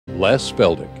Les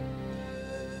Feldick.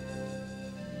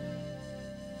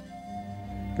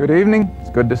 Good evening.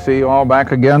 It's good to see you all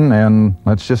back again, and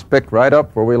let's just pick right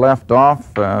up where we left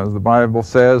off. As the Bible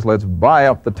says, let's buy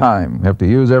up the time. We have to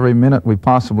use every minute we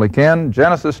possibly can.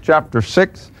 Genesis chapter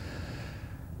 6.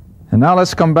 And now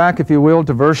let's come back, if you will,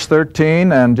 to verse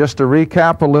 13, and just to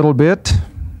recap a little bit.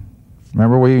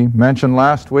 Remember we mentioned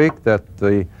last week that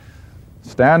the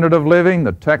standard of living,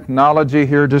 the technology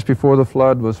here just before the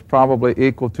flood was probably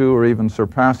equal to or even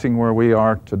surpassing where we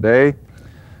are today.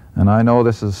 And I know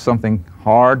this is something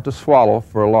hard to swallow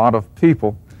for a lot of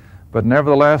people, but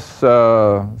nevertheless,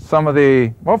 some of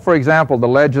the, well, for example, the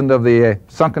legend of the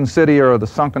sunken city or the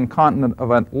sunken continent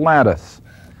of Atlantis.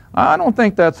 I don't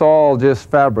think that's all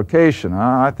just fabrication.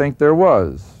 I think there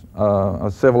was a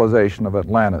civilization of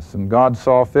Atlantis, and God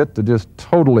saw fit to just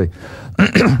totally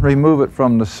remove it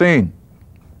from the scene.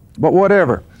 But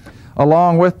whatever,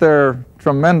 along with their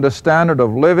tremendous standard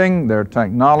of living, their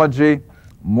technology,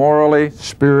 morally,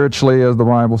 spiritually, as the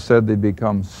Bible said, they'd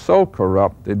become so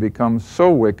corrupt, they'd become so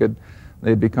wicked,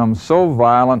 they'd become so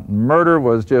violent, murder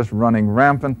was just running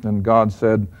rampant, and God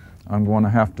said, I'm going to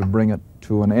have to bring it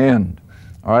to an end.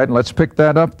 All right, let's pick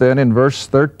that up then in verse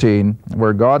 13,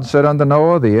 where God said unto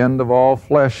Noah, the end of all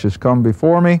flesh is come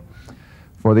before me,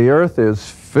 for the earth is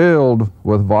filled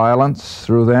with violence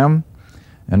through them,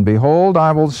 and behold,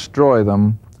 I will destroy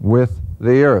them with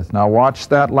the earth. Now watch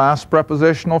that last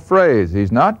prepositional phrase.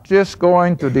 He's not just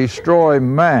going to destroy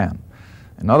man.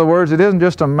 In other words, it isn't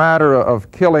just a matter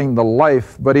of killing the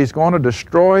life, but he's going to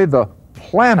destroy the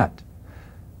planet.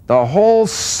 The whole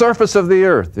surface of the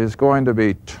earth is going to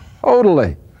be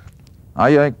totally,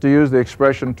 I like to use the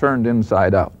expression, turned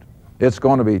inside out. It's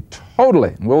going to be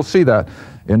totally, and we'll see that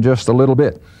in just a little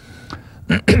bit.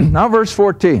 Now verse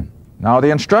 14. Now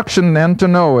the instruction then to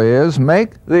Noah is,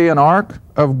 make thee an ark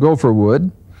of gopher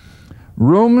wood.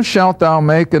 Room shalt thou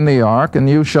make in the ark, and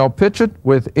you shall pitch it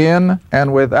within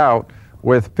and without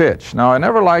with pitch. Now I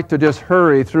never like to just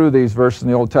hurry through these verses in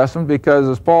the Old Testament, because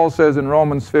as Paul says in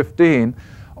Romans 15,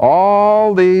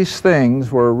 all these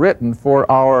things were written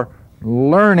for our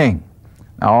learning.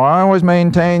 Now, I always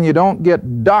maintain you don't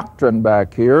get doctrine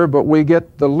back here, but we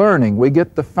get the learning, we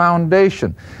get the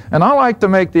foundation. And I like to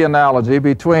make the analogy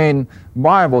between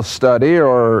Bible study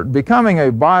or becoming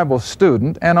a Bible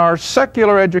student and our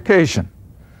secular education.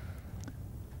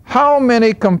 How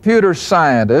many computer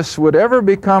scientists would ever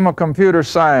become a computer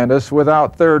scientist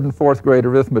without third and fourth grade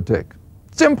arithmetic?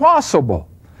 It's impossible.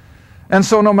 And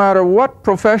so no matter what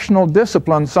professional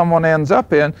discipline someone ends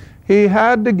up in, he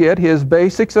had to get his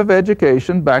basics of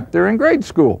education back there in grade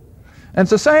school. And it's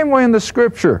the same way in the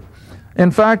Scripture.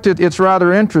 In fact, it's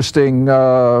rather interesting.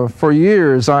 For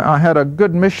years, I had a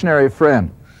good missionary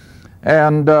friend.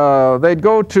 And they'd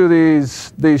go to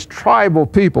these tribal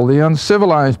people, the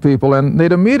uncivilized people, and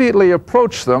they'd immediately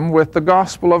approach them with the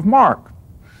Gospel of Mark.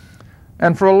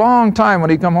 And for a long time, when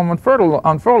he'd come home on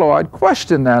furlough, I'd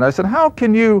question that. I said, how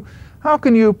can you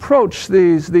approach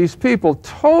these people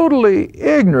totally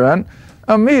ignorant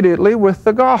immediately with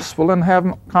the gospel and have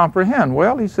them comprehend?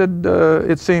 Well, he said,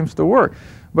 it seems to work.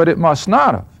 But it must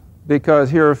not have, because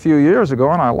here a few years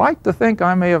ago, and I like to think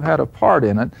I may have had a part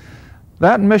in it,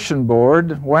 that mission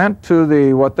board went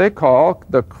to what they call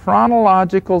the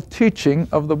chronological teaching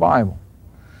of the Bible.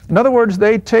 In other words,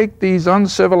 they take these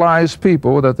uncivilized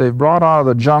people that they've brought out of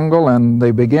the jungle and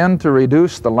they begin to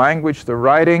reduce the language, the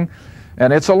writing,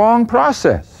 and it's a long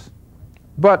process,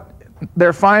 but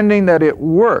they're finding that it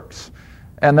works.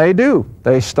 And they do.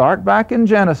 They start back in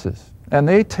Genesis, and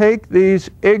they take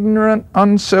these ignorant,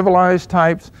 uncivilized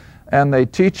types, and they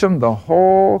teach them the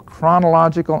whole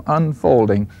chronological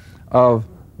unfolding of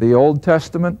the Old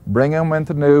Testament, bring them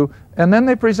into the New, and then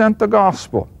they present the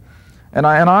gospel. And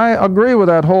I agree with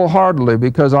that wholeheartedly,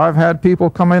 because I've had people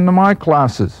come into my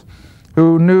classes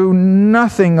who knew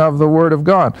nothing of the Word of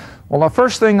God. Well, the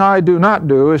first thing I do not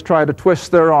do is try to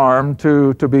twist their arm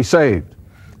to be saved,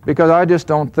 because I just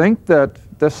don't think that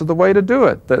this is the way to do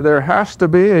it. There has to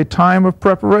be a time of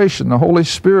preparation. The Holy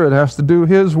Spirit has to do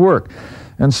His work.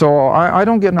 And so I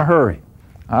don't get in a hurry.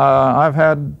 I've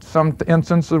had some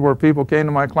instances where people came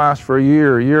to my class for a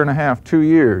year and a half, 2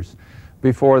 years,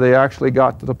 before they actually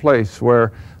got to the place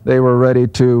where they were ready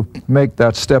to make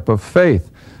that step of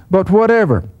faith. But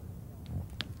whatever.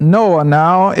 Noah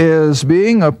now is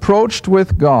being approached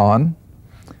with God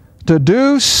to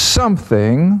do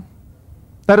something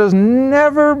that has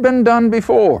never been done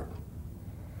before.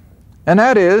 And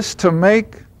that is to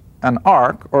make an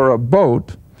ark or a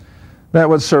boat that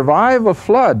would survive a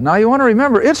flood. Now you want to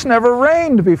remember, it's never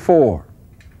rained before.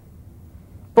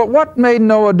 But what made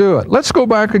Noah do it? Let's go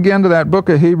back again to that book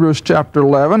of Hebrews chapter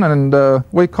 11, and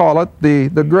we call it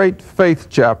the great faith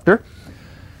chapter.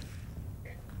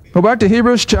 Go back to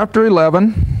Hebrews chapter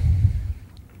 11.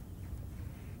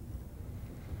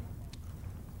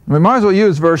 We might as well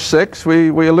use verse 6.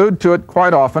 We allude to it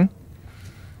quite often.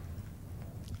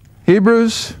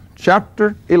 Hebrews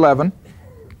chapter 11.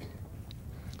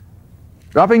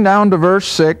 Dropping down to verse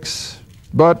 6.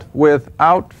 But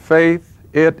without faith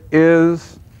it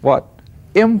is what?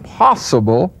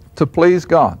 Impossible to please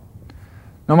God.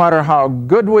 No matter how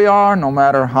good we are, no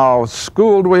matter how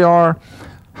schooled we are,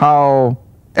 how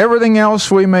everything else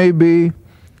we may be,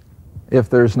 if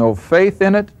there's no faith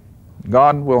in it,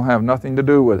 God will have nothing to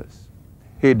do with us.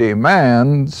 He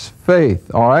demands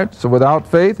faith. All right? So without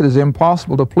faith it is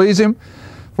impossible to please Him.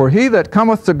 For he that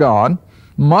cometh to God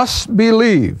must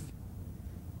believe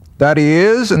that He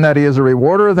is, and that He is a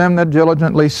rewarder of them that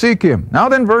diligently seek Him. Now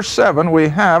then, verse 7, we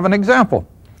have an example.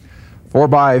 For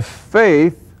by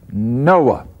faith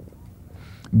Noah,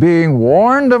 being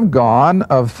warned of God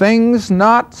of things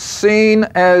not seen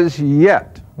as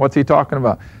yet. What's he talking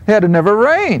about? It had never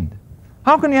rained.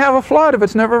 How can you have a flood if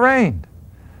it's never rained?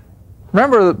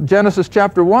 Remember, Genesis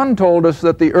chapter 1 told us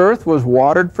that the earth was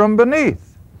watered from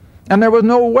beneath, and there was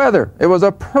no weather. It was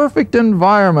a perfect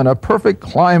environment, a perfect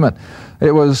climate.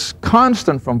 It was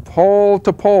constant from pole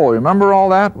to pole. Remember all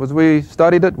that as we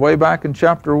studied it way back in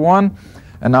chapter 1?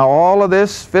 And now all of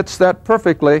this fits that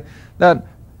perfectly, that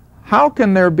how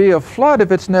can there be a flood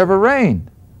if it's never rained?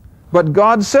 But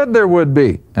God said there would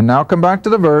be. And now come back to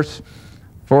the verse.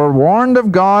 For warned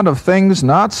of God of things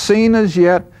not seen as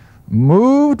yet,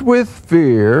 moved with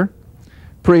fear,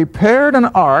 prepared an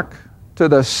ark to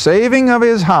the saving of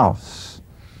his house,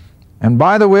 and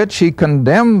by the which he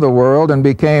condemned the world and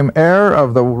became heir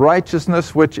of the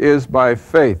righteousness which is by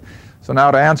faith. So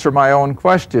now to answer my own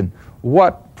question,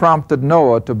 what prompted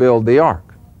Noah to build the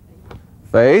ark?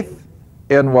 Faith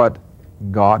in what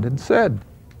God had said.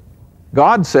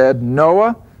 God said,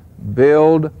 Noah,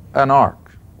 build an ark.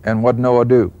 And what did Noah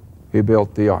do? He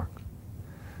built the ark.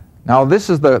 Now this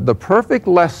is the perfect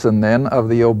lesson then of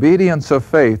the obedience of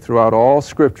faith throughout all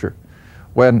Scripture.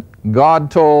 When God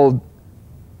told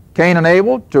Cain and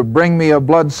Abel to bring me a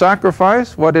blood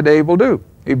sacrifice, what did Abel do?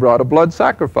 He brought a blood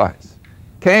sacrifice.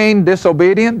 Cain,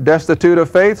 disobedient, destitute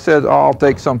of faith, says, I'll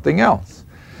take something else.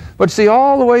 But see,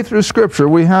 all the way through Scripture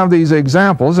we have these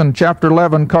examples, and chapter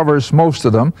 11 covers most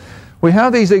of them. We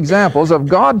have these examples of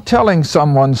God telling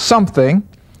someone something,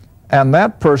 and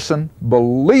that person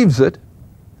believes it,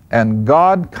 and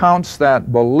God counts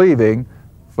that believing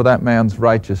for that man's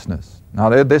righteousness. Now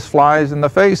this flies in the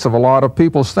face of a lot of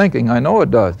people's thinking. I know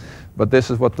it does. But this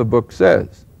is what the book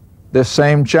says. This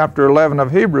same chapter 11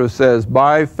 of Hebrews says,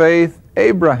 by faith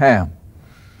Abraham,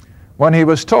 when he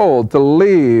was told to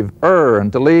leave Ur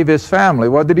and to leave his family,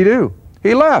 what did he do?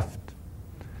 He left.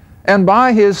 And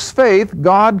by his faith,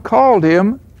 God called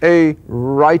him a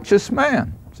righteous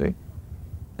man. See?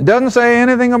 It doesn't say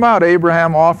anything about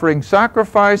Abraham offering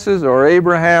sacrifices or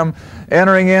Abraham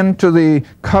entering into the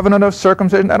covenant of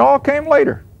circumcision. That all came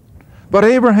later. But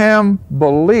Abraham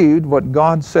believed what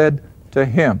God said to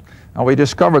him. Now we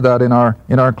discovered that in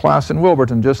our class in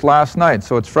Wilburton just last night,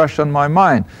 so it's fresh on my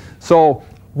mind. So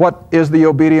what is the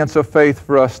obedience of faith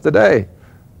for us today?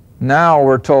 Now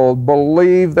we're told,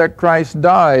 believe that Christ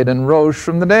died and rose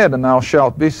from the dead, and thou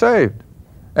shalt be saved.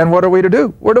 And what are we to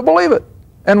do? We're to believe it.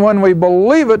 And when we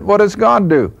believe it, what does God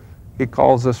do? He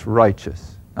calls us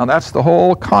righteous. Now that's the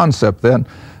whole concept then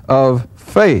of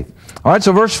faith. All right,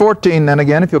 so verse 14 then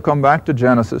again, if you'll come back to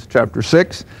Genesis chapter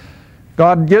 6,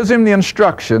 God gives him the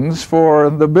instructions for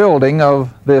the building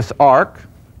of this ark.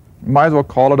 You might as well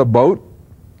call it a boat.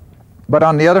 But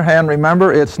on the other hand,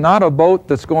 remember, it's not a boat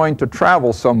that's going to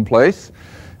travel someplace.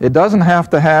 It doesn't have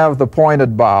to have the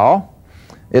pointed bow.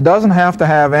 It doesn't have to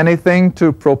have anything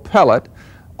to propel it.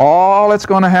 All it's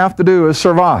going to have to do is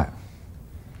survive.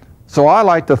 So I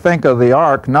like to think of the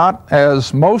ark not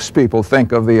as most people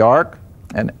think of the ark.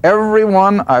 And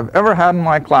everyone I've ever had in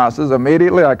my classes,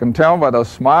 immediately I can tell by the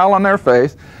smile on their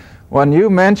face, when you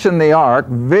mention the ark,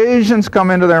 visions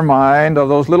come into their mind of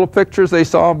those little pictures they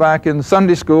saw back in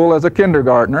Sunday school as a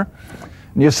kindergartner.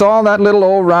 And you saw that little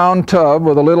old round tub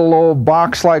with a little old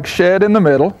box-like shed in the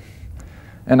middle.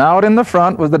 And out in the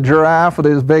front was the giraffe with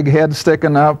his big head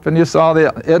sticking up. And you saw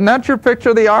isn't that your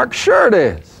picture of the ark? Sure it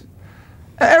is.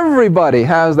 Everybody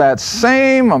has that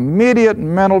same immediate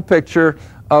mental picture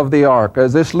of the ark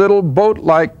as this little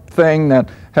boat-like thing that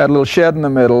had a little shed in the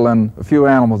middle and a few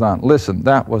animals on it. Listen,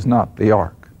 that was not the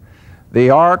ark. The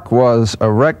ark was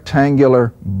a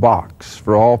rectangular box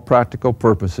for all practical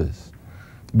purposes.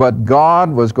 But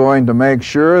God was going to make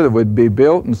sure that it would be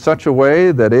built in such a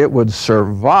way that it would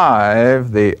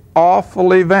survive the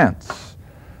awful events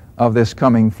of this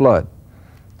coming flood.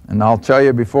 And I'll tell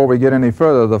you before we get any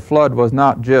further, the flood was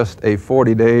not just a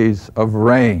 40 days of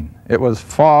rain. It was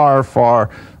far, far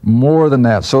more than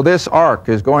that. So this ark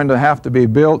is going to have to be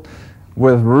built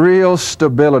with real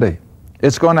stability.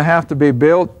 It's going to have to be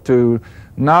built to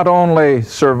not only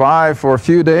survive for a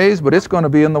few days, but it's going to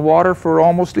be in the water for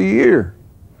almost a year.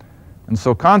 And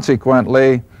so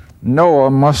consequently, Noah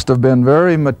must have been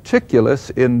very meticulous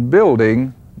in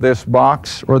building this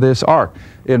box or this ark.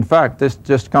 In fact, this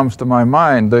just comes to my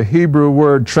mind. The Hebrew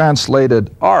word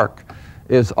translated ark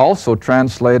is also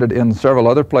translated in several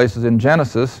other places in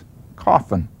Genesis,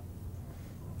 coffin.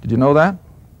 Did you know that?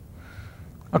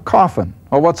 A coffin.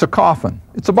 Well, what's a coffin?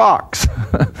 It's a box.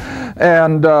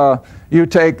 And you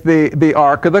take the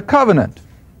Ark of the Covenant,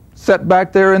 set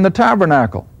back there in the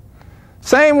tabernacle.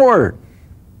 Same word.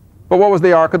 But what was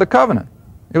the Ark of the Covenant?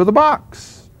 It was a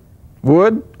box.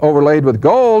 Wood overlaid with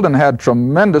gold and had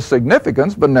tremendous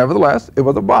significance, but nevertheless, it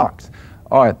was a box.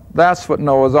 All right, that's what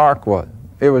Noah's Ark was.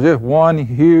 It was just one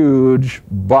huge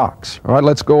box. All right,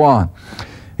 let's go on.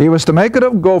 He was to make it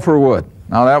of gopher wood.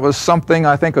 Now that was something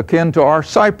I think akin to our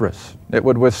cypress. It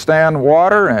would withstand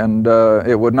water, and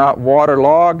it would not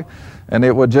waterlog, and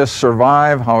it would just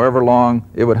survive however long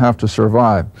it would have to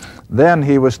survive. Then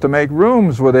he was to make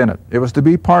rooms within it. It was to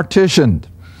be partitioned.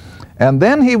 And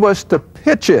then he was to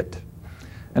pitch it.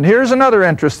 And here's another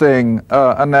interesting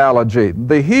analogy.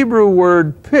 The Hebrew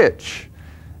word pitch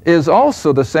is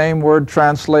also the same word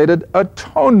translated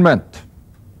atonement.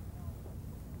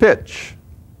 Pitch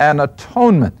and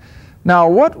atonement. Now,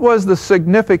 what was the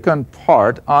significant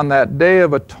part on that Day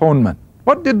of Atonement?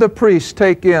 What did the priest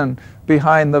take in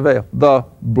behind the veil? The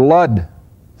blood.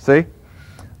 See?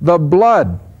 The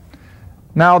blood.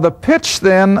 Now, the pitch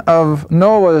then of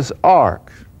Noah's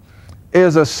Ark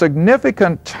is a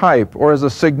significant type or is a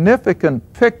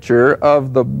significant picture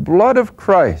of the blood of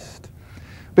Christ.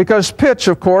 Because pitch,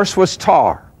 of course, was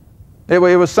tar. It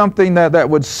was something that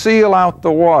would seal out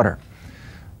the water.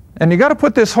 And you got to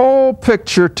put this whole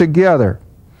picture together.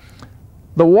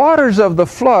 The waters of the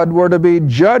flood were to be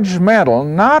judgmental,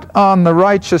 not on the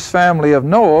righteous family of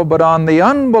Noah, but on the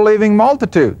unbelieving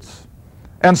multitudes.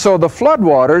 And so the flood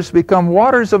waters become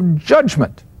waters of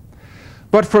judgment.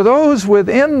 But for those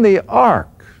within the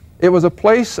ark, it was a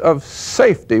place of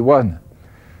safety, wasn't it?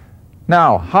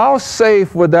 Now, how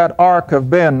safe would that ark have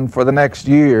been for the next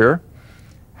year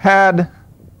had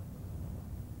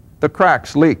the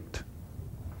cracks leaked?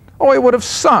 Oh, it would have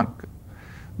sunk.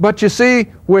 But you see,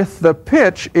 with the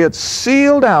pitch, it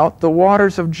sealed out the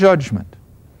waters of judgment.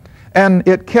 And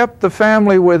it kept the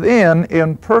family within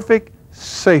in perfect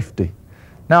safety.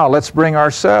 Now, let's bring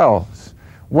ourselves.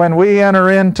 When we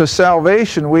enter into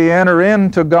salvation, we enter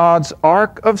into God's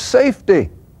ark of safety.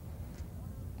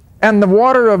 And the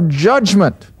water of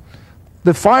judgment,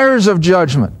 the fires of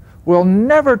judgment, will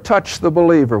never touch the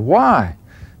believer. Why?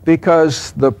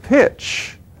 Because the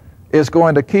pitch is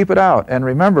going to keep it out. And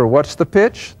remember, what's the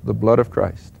pitch? The blood of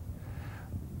Christ.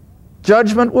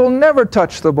 Judgment will never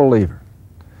touch the believer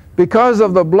because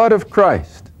of the blood of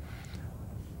Christ.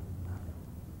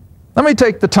 Let me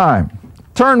take the time.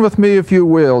 Turn with me, if you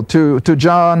will, to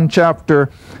John chapter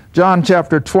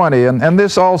 20. And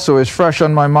this also is fresh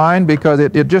on my mind because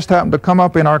it just happened to come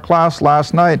up in our class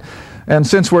last night. And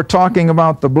since we're talking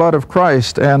about the blood of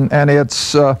Christ and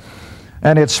its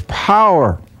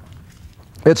power,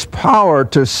 its power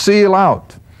to seal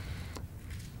out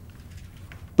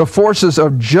the forces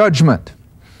of judgment.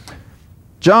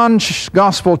 John's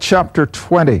Gospel chapter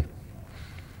 20.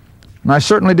 And I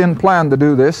certainly didn't plan to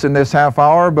do this in this half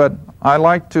hour, but I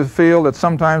like to feel that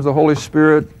sometimes the Holy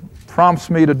Spirit prompts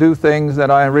me to do things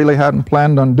that I really hadn't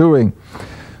planned on doing.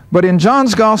 But in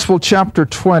John's Gospel chapter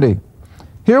 20,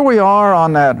 here we are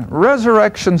on that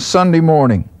Resurrection Sunday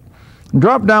morning.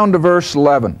 Drop down to verse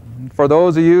 11. For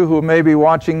those of you who may be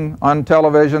watching on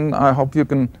television, I hope you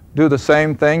can do the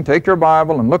same thing. Take your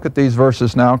Bible and look at these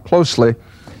verses now closely.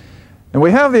 And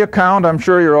we have the account I'm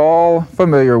sure you're all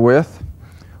familiar with,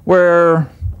 where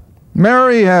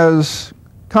Mary has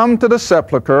come to the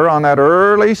sepulchre on that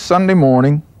early Sunday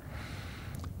morning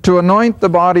to anoint the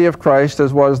body of Christ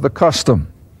as was the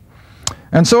custom.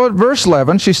 And so at verse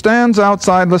 11, she stands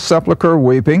outside the sepulchre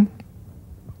weeping.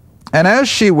 And as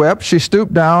she wept, she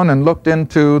stooped down and looked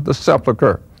into the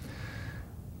sepulchre.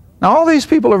 Now, all these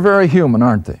people are very human,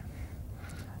 aren't they?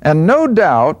 And no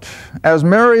doubt, as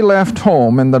Mary left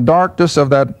home in the darkness of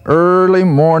that early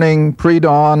morning,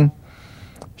 pre-dawn,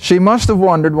 she must have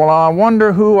wondered, well, I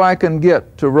wonder who I can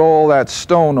get to roll that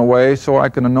stone away so I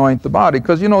can anoint the body.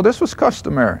 Because, you know, this was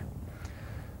customary.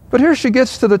 But here she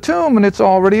gets to the tomb and it's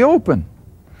already open.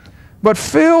 But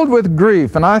filled with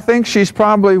grief, and I think she's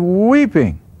probably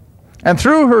weeping. And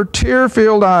through her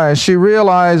tear-filled eyes, she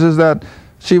realizes that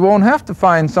she won't have to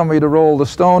find somebody to roll the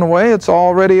stone away. It's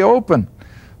already open.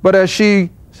 But as she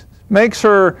makes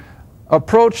her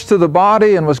approach to the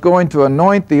body and was going to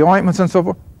anoint the ointments and so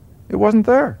forth, it wasn't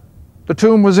there. The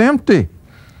tomb was empty. And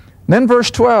then verse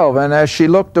 12, and as she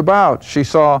looked about, she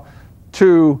saw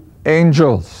 2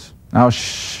 angels. Now,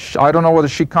 I don't know whether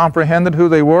she comprehended who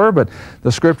they were, but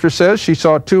the scripture says she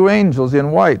saw 2 angels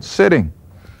in white sitting,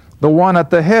 the one at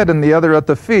the head and the other at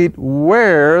the feet,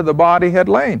 where the body had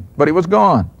lain, but it was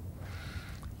gone.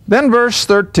 Then verse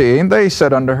 13, they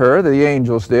said unto her, the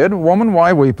angels did, Woman,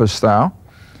 why weepest thou?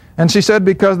 And she said,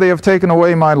 Because they have taken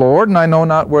away my Lord, and I know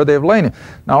not where they have lain him.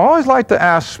 Now, I always like to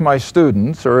ask my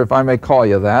students, or if I may call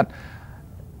you that,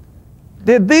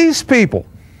 did these people,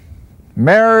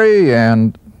 Mary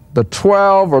and the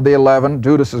 12 or the 11,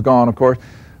 Judas is gone, of course,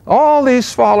 all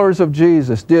these followers of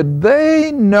Jesus, did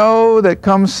they know that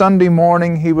come Sunday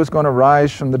morning he was going to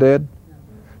rise from the dead?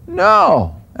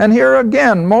 No. And here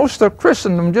again, most of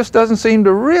Christendom just doesn't seem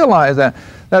to realize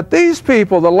that these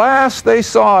people, the last they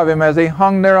saw of him as he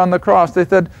hung there on the cross, they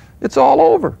said, it's all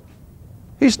over.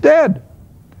 He's dead.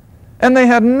 And they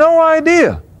had no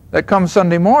idea that come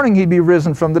Sunday morning he'd be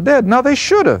risen from the dead. Now they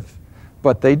should have,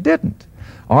 but they didn't.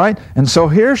 All right? And so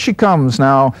here she comes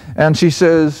now, and she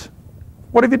says,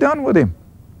 what have you done with him?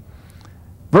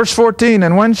 Verse 14,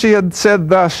 and when she had said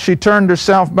thus, she turned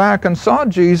herself back and saw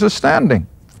Jesus standing,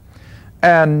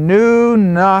 and knew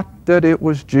not that it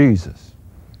was Jesus.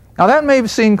 Now that may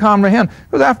seem comprehend,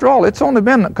 because after all, it's only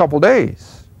been a couple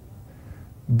days.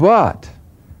 But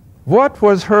what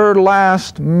was her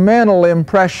last mental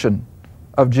impression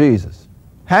of Jesus?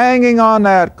 Hanging on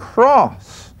that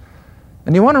cross.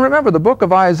 And you want to remember, the book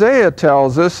of Isaiah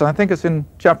tells us, I think it's in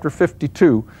chapter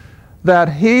 52,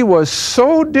 that he was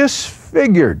so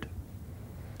disfigured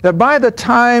that by the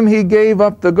time he gave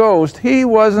up the ghost, he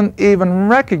wasn't even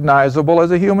recognizable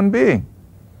as a human being.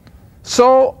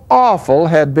 So awful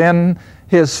had been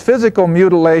his physical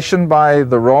mutilation by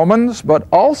the Romans, but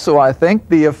also, I think,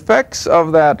 the effects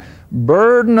of that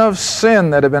burden of sin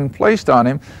that had been placed on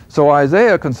him. So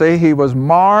Isaiah can say he was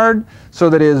marred so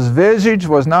that his visage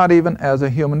was not even as a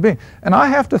human being. And I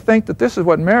have to think that this is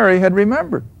what Mary had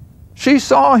remembered. She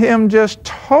saw him just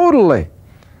totally,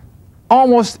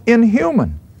 almost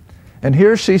inhuman. And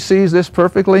here she sees this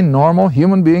perfectly normal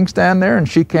human being stand there, and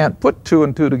she can't put 2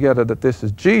 and 2 together that this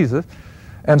is Jesus.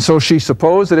 And so she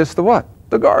supposed that it's the what?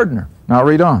 The gardener. Now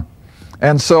read on.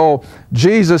 And so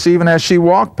Jesus, even as she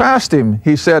walked past him,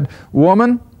 he said,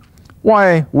 Woman,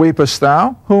 why weepest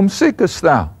thou? Whom seekest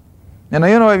thou? And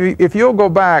you know, if you'll go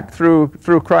back through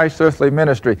Christ's earthly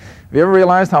ministry, have you ever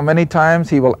realized how many times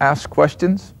he will ask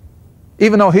questions?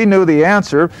 Even though he knew the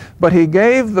answer, but he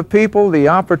gave the people the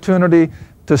opportunity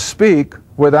to speak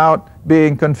without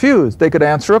being confused. They could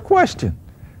answer a question.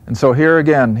 And so here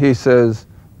again, he says,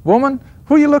 Woman,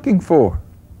 who are you looking for?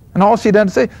 And all she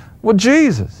did say, well,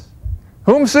 Jesus.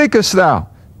 Whom seekest thou?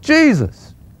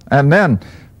 Jesus. And then,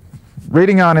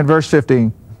 reading on in verse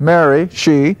 15, Mary,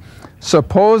 she,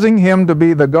 supposing him to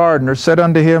be the gardener, said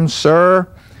unto him, Sir,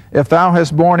 if thou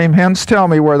hast borne him hence, tell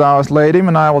me where thou hast laid him,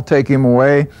 and I will take him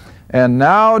away. And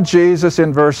now Jesus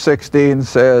in verse 16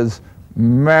 says,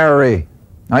 Mary.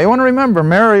 Now you want to remember,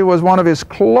 Mary was one of his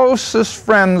closest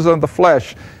friends of the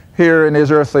flesh here in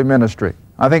his earthly ministry.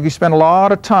 I think he spent a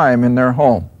lot of time in their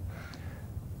home.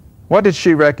 What did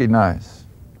she recognize?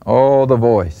 Oh, the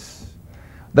voice.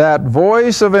 That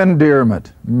voice of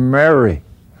endearment, Mary.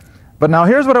 But now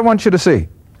here's what I want you to see.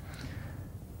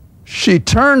 She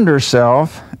turned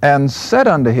herself and said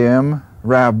unto him,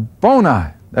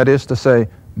 Rabboni, that is to say,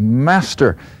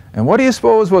 Master. And what do you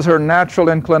suppose was her natural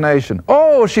inclination?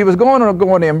 Oh, she was going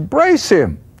to embrace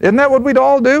him. Isn't that what we'd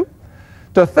all do?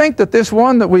 To think that this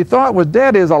one that we thought was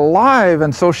dead is alive,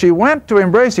 and so she went to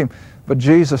embrace him. But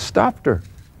Jesus stopped her.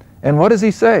 And what does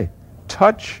he say?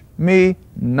 Touch me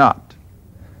not.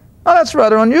 Now that's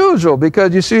rather unusual,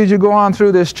 because you see, as you go on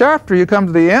through this chapter, you come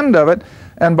to the end of it,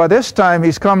 and by this time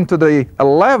he's come to the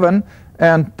 11,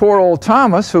 and poor old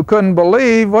Thomas, who couldn't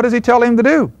believe, what does he tell him to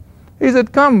do? He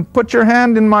said, come, put your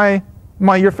hand in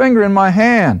your finger in my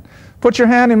hand. Put your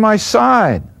hand in my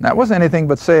side. That wasn't anything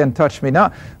but saying, touch me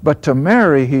not. But to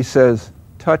Mary, he says,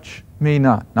 touch me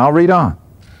not. Now read on.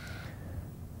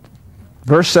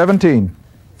 Verse 17.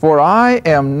 For I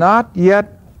am not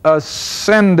yet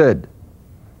ascended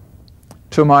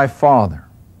to my Father.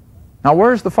 Now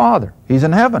where's the Father? He's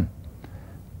in heaven.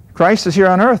 Christ is here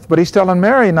on earth, but he's telling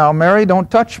Mary, now Mary, don't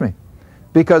touch me,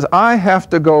 because I have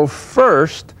to go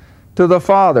first to the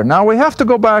Father. Now we have to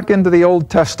go back into the Old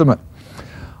Testament.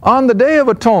 On the Day of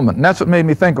Atonement, and that's what made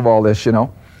me think of all this, you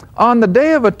know. On the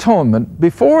Day of Atonement,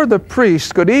 before the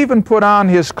priest could even put on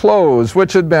his clothes,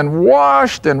 which had been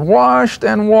washed and washed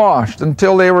and washed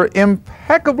until they were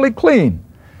impeccably clean,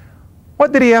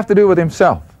 what did he have to do with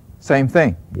himself? Same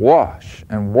thing, wash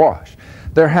and wash.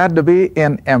 There had to be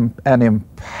an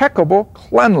impeccable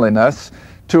cleanliness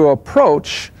to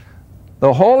approach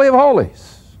the Holy of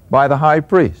Holies by the high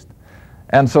priest.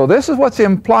 And so this is what's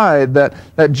implied, that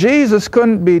Jesus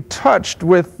couldn't be touched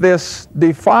with this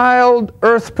defiled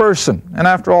earth person. And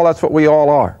after all, that's what we all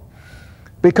are.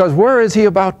 Because where is he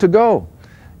about to go?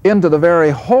 Into the very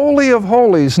Holy of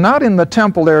Holies, not in the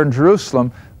temple there in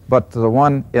Jerusalem, but the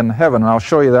one in heaven. And I'll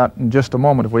show you that in just a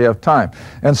moment if we have time.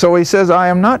 And so he says, I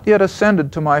am not yet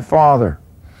ascended to my Father,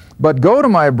 but go to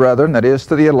my brethren, that is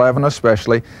to the 11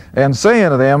 especially, and say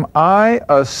unto them, I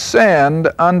ascend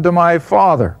unto my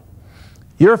Father,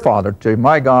 your Father, to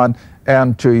my God,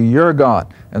 and to your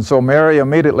God. And so Mary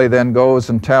immediately then goes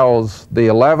and tells the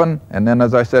 11, and then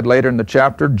as I said later in the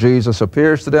chapter, Jesus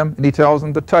appears to them, and he tells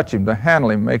them to touch him, to handle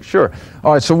him, make sure.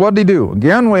 All right, so what did he do?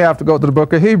 Again, we have to go to the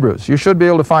book of Hebrews. You should be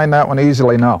able to find that one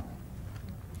easily now.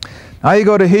 Now you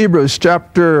go to Hebrews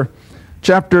chapter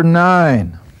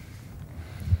 9.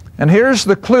 And here's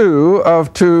the clue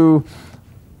to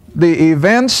the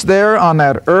events there on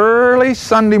that early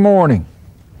Sunday morning.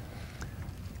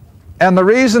 And the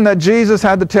reason that Jesus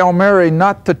had to tell Mary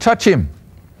not to touch him,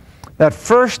 that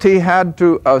first he had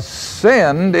to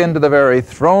ascend into the very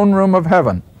throne room of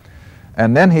heaven,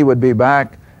 and then he would be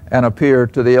back and appear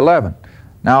to the 11.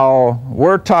 Now,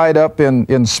 we're tied up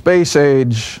in space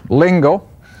age lingo,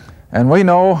 and we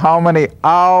know how many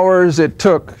hours it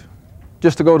took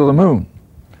just to go to the moon.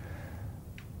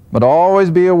 But always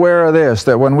be aware of this,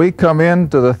 that when we come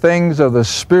into the things of the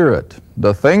Spirit,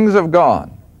 the things of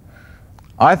God,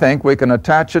 I think we can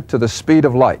attach it to the speed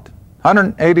of light,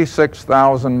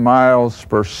 186,000 miles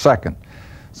per second.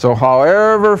 So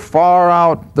however far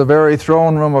out the very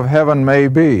throne room of heaven may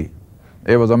be,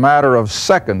 it was a matter of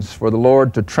seconds for the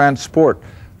Lord to transport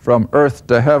from earth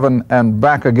to heaven and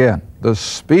back again, the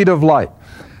speed of light.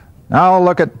 Now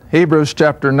look at Hebrews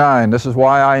chapter 9. This is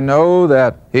why I know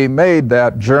that he made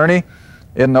that journey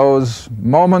in those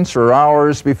moments or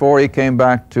hours before he came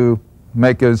back to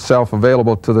make himself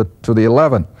available to the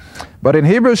 11. But in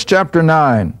Hebrews chapter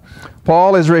 9,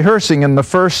 Paul is rehearsing in the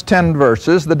first 10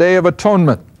 verses the Day of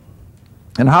Atonement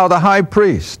and how the high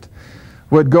priest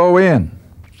would go in,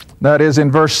 that is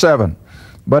in verse 7,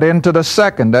 but into the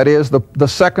second, that is the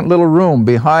second little room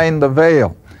behind the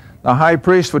veil. The high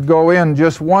priest would go in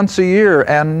just once a year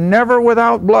and never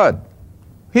without blood.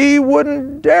 He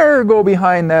wouldn't dare go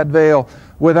behind that veil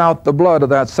without the blood of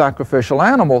that sacrificial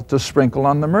animal to sprinkle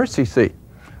on the mercy seat.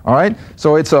 All right?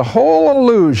 So it's a whole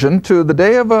allusion to the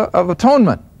Day of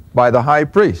Atonement by the high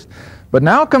priest. But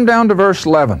now come down to verse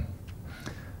 11.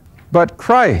 But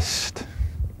Christ,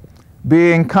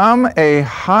 being come a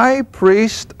high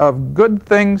priest of good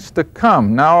things to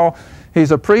come. Now,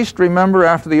 he's a priest, remember,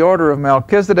 after the order of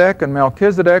Melchizedek, and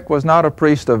Melchizedek was not a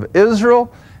priest of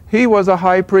Israel. He was a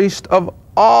high priest of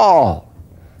all.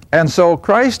 And so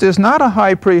Christ is not a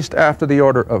high priest after the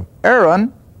order of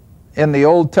Aaron in the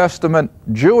Old Testament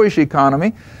Jewish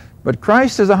economy, but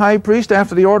Christ is a high priest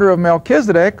after the order of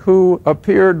Melchizedek, who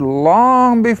appeared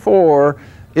long before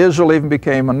Israel even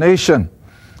became a nation.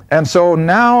 And so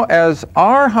now as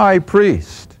our high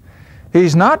priest,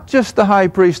 he's not just the high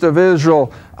priest of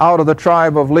Israel out of the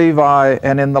tribe of Levi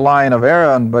and in the line of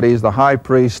Aaron, but he's the high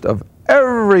priest of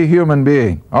every human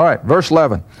being. All right, verse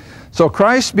 11. So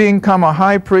Christ being come a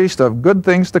high priest of good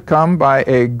things to come by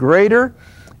a greater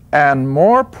and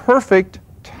more perfect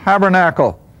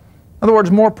tabernacle. In other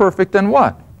words, more perfect than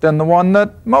what? Than the one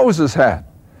that Moses had.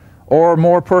 Or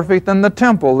more perfect than the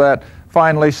temple that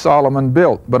finally Solomon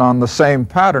built, but on the same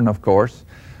pattern, of course.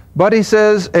 But he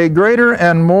says, a greater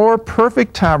and more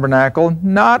perfect tabernacle,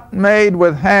 not made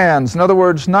with hands. In other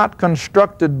words, not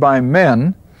constructed by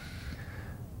men,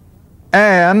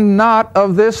 and not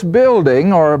of this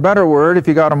building, or a better word, if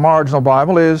you got a marginal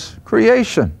Bible, is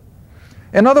creation.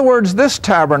 In other words, this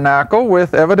tabernacle,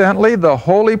 with evidently the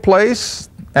holy place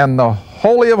and the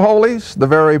Holy of Holies, the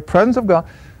very presence of God,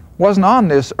 wasn't on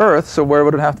this earth, so where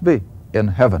would it have to be? In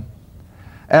heaven.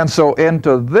 And so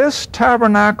into this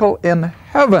tabernacle in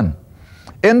heaven,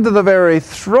 into the very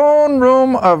throne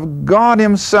room of God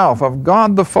Himself, of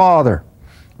God the Father.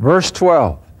 Verse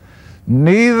 12.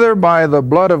 neither by the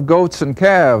blood of goats and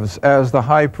calves, as the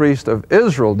high priest of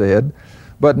Israel did,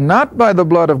 but not by the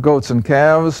blood of goats and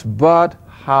calves, but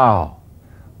how?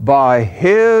 By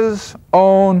his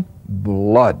own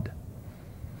blood.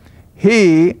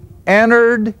 He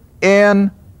entered in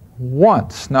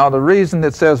once. Now, the reason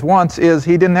it says once is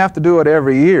he didn't have to do it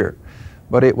every year,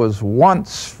 but it was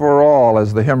once for all,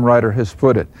 as the hymn writer has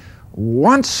put it.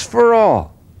 Once for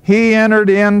all, he entered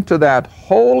into that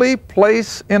holy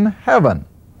place in heaven.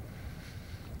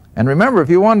 And remember, if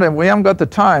you want to, we haven't got the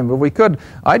time, but we could,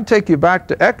 I'd take you back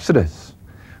to Exodus,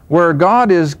 where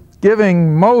God is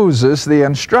giving Moses the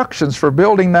instructions for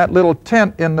building that little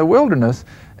tent in the wilderness.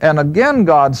 And again,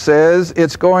 God says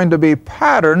it's going to be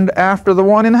patterned after the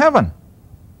one in heaven.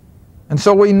 And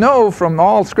so we know from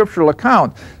all scriptural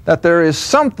account that there is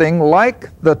something like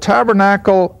the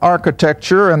tabernacle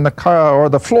architecture and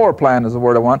the floor plan is the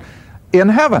word I want, in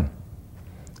heaven.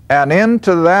 And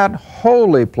into that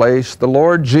holy place, the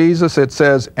Lord Jesus, it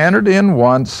says, entered in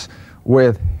once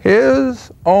with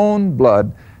his own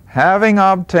blood, having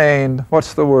obtained,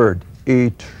 what's the word?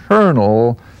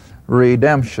 Eternal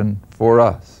redemption for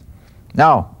us.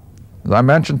 Now, as I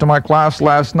mentioned to my class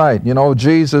last night, you know,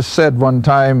 Jesus said one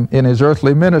time in his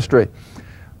earthly ministry,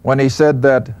 when he said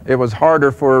that it was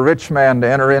harder for a rich man to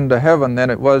enter into heaven than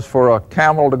it was for a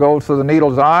camel to go through the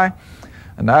needle's eye,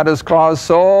 and that has caused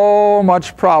so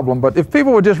much problem. But if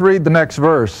people would just read the next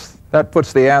verse, that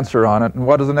puts the answer on it. And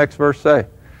what does the next verse say?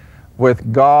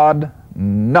 With God,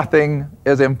 nothing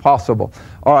is impossible.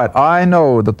 All right, I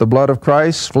know that the blood of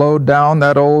Christ flowed down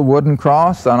that old wooden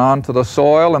cross and onto the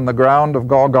soil and the ground of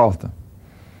Golgotha.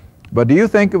 But do you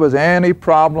think it was any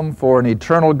problem for an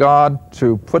eternal God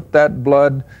to put that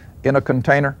blood in a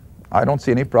container? I don't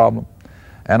see any problem.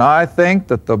 And I think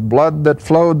that the blood that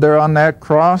flowed there on that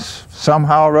cross,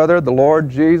 somehow or other, the Lord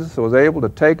Jesus was able to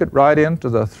take it right into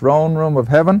the throne room of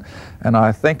heaven, and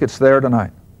I think it's there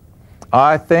tonight.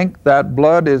 I think that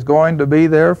blood is going to be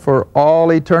there for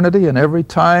all eternity, and every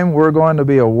time we're going to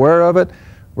be aware of it,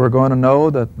 we're going to know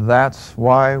that that's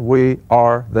why we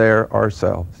are there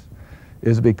ourselves,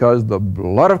 is because the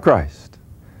blood of Christ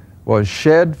was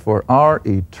shed for our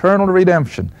eternal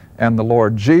redemption, and the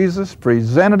Lord Jesus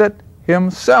presented it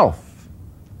himself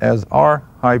as our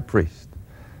high priest.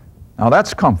 Now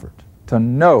that's comfort, to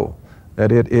know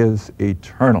that it is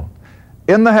eternal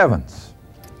in the heavens,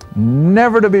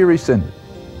 never to be rescinded,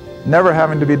 never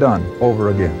having to be done over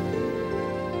again.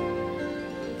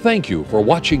 Thank you for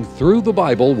watching Through the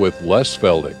Bible with Les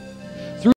Feldick.